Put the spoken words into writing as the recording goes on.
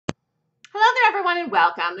everyone, and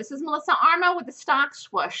welcome. This is Melissa Armo with the Stock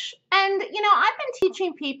Swoosh. And, I've been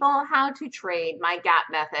teaching people how to trade my gap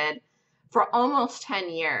method for almost 10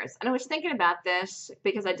 years. And I was thinking about this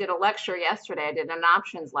because I did a lecture yesterday. I did an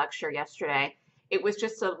options lecture yesterday. It was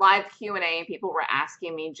just a live Q&A, and people were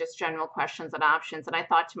asking me just general questions on options. And I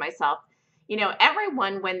thought to myself,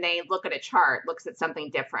 everyone, when they look at a chart, looks at something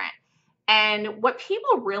different. And what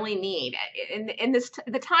people really need in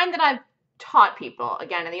the time that I've taught people,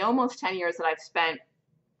 again, in the almost 10 years that I've spent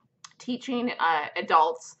teaching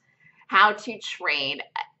adults how to trade,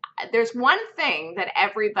 there's one thing that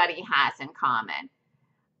everybody has in common.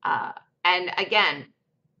 And again,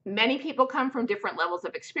 many people come from different levels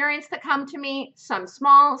of experience that come to me, some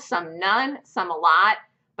small, some none, some a lot,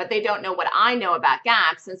 but they don't know what I know about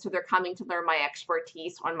gaps, and so they're coming to learn my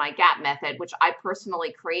expertise on my gap method, which I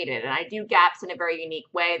personally created. And I do gaps in a very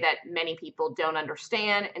unique way that many people don't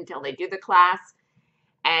understand until they do the class,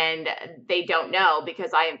 and they don't know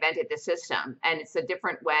because I invented the system. And it's a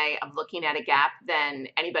different way of looking at a gap than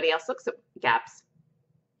anybody else looks at gaps,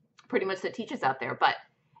 pretty much, that teaches out there. But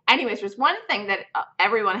anyways, there's one thing that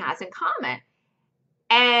everyone has in common,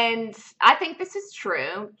 and I think this is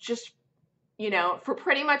true just for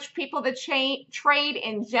pretty much people that trade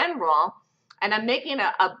in general. And I'm making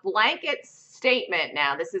a blanket statement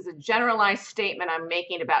now. This is a generalized statement I'm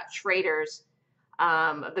making about traders,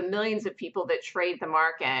 the millions of people that trade the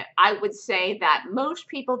market. I would say that most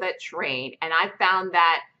people that trade, and I found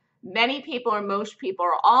that many people or most people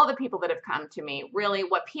or all the people that have come to me, really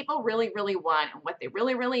what people really, really want and what they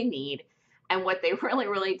really, really need and what they really,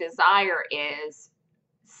 really desire is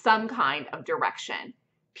some kind of direction.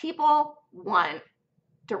 People want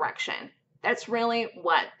direction. That's really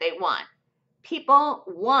what they want. People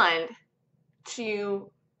want to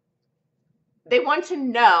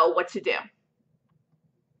know what to do.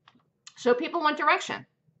 So people want direction.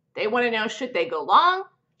 They want to know, should they go long?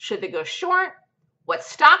 Should they go short? What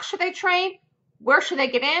stock should they trade? Where should they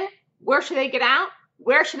get in? Where should they get out?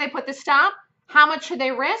 Where should they put the stop? How much should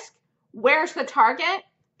they risk? Where's the target?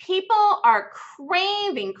 People are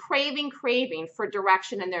craving for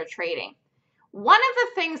direction in their trading. One of the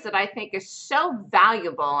things that I think is so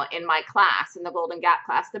valuable in my class, in the Golden Gap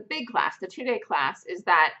class, the big class, the 2-day class, is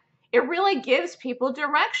that it really gives people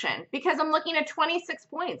direction, because I'm looking at 26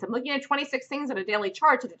 points. I'm looking at 26 things on a daily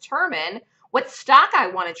chart to determine what stock I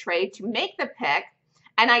want to trade to make the pick.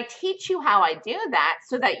 And I teach you how I do that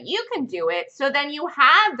so that you can do it, so then you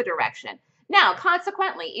have the direction. Now,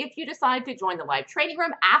 consequently, if you decide to join the live trading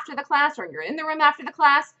room after the class, or you're in the room after the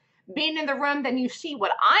class, being in the room, then you see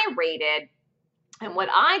what I rated and what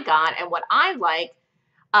I got and what I like,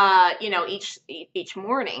 each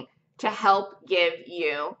morning to help give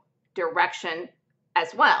you direction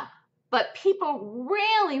as well. But people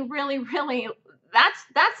really,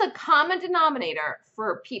 that's a common denominator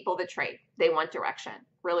for people that trade. They want direction,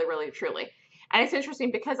 really, truly. And it's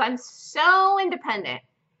interesting because I'm so independent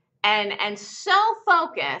and so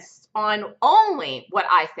focused on only what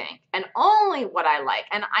I think and only what I like.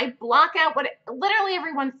 And I block out what literally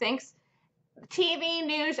everyone thinks. TV,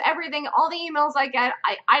 news, everything, all the emails I get,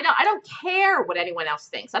 I don't care what anyone else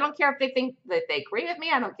thinks. I don't care if they think that they agree with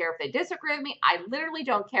me. I don't care if they disagree with me. I literally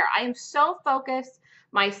don't care. I am so focused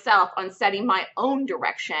myself on setting my own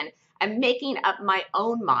direction and making up my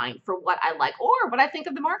own mind for what I like or what I think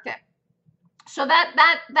of the market. So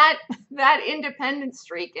that independent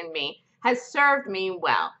streak in me has served me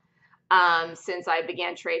well since I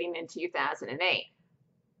began trading in 2008.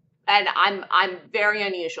 And I'm very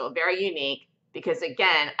unusual, very unique, because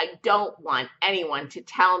again, I don't want anyone to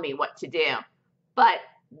tell me what to do. But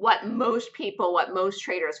what most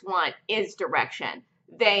traders want is direction.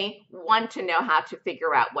 They want to know how to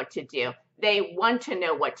figure out what to do. They want to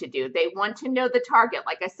know what to do. They want to know the target.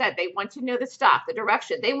 Like I said, they want to know the stop, the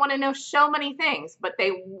direction. They want to know so many things, but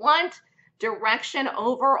they want direction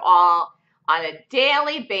overall on a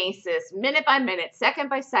daily basis, minute by minute, second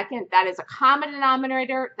by second. That is a common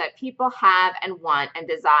denominator that people have and want and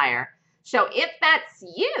desire. So if that's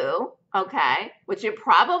you, okay, which it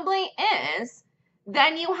probably is,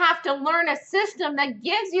 then you have to learn a system that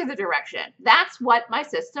gives you the direction. That's what my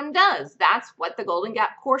system does. That's what the Golden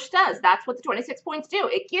Gap course does. That's what the 26 points do.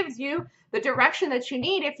 It gives you the direction that you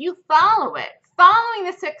need if you follow it. Following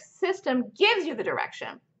the system gives you the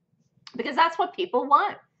direction, because that's what people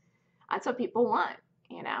want. That's what people want,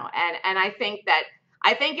 and I think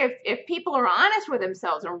if people are honest with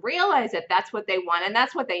themselves and realize that that's what they want and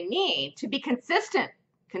that's what they need to be consistent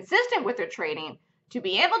with their trading, to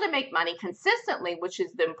be able to make money consistently, which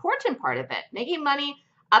is the important part of it. Making money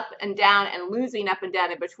up and down and losing up and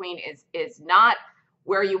down in between is not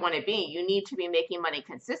where you want to be. You need to be making money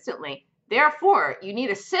consistently. Therefore, you need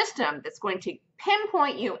a system that's going to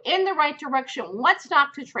pinpoint you in the right direction, what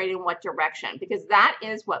stock to trade in what direction, because that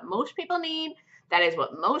is what most people need. That is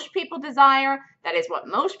what most people desire. That is what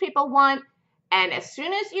most people want. And as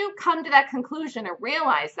soon as you come to that conclusion and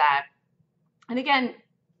realize that, and again,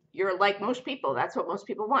 you're like most people, that's what most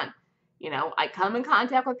people want. I come in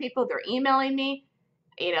contact with people, they're emailing me,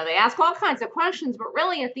 they ask all kinds of questions, but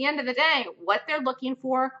really at the end of the day, what they're looking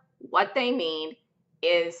for, what they mean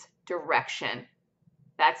is direction.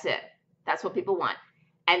 That's it. That's what people want.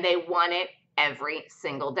 And they want it every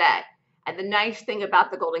single day. And the nice thing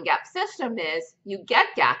about the Golden Gap system is you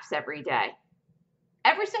get gaps every day.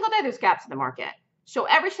 Every single day there's gaps in the market. So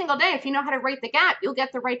every single day, if you know how to rate the gap, you'll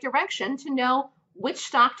get the right direction to know which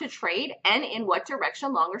stock to trade and in what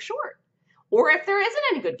direction, long or short. Or if there isn't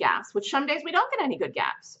any good gaps, which some days we don't get any good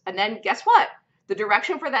gaps. And then guess what? The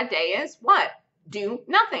direction for that day is what? Do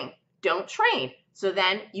nothing. Don't trade. So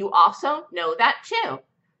then you also know that too.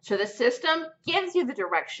 So the system gives you the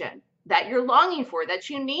direction that you're longing for, that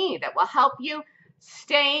you need, that will help you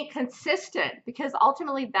stay consistent, because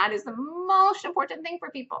ultimately that is the most important thing for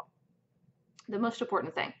people. The most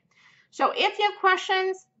important thing. So if you have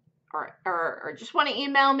questions or just want to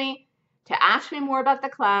email me to ask me more about the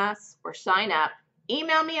class or sign up,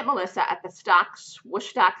 email me at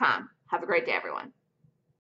melissa@thestockswoosh.com. Have a great day, everyone.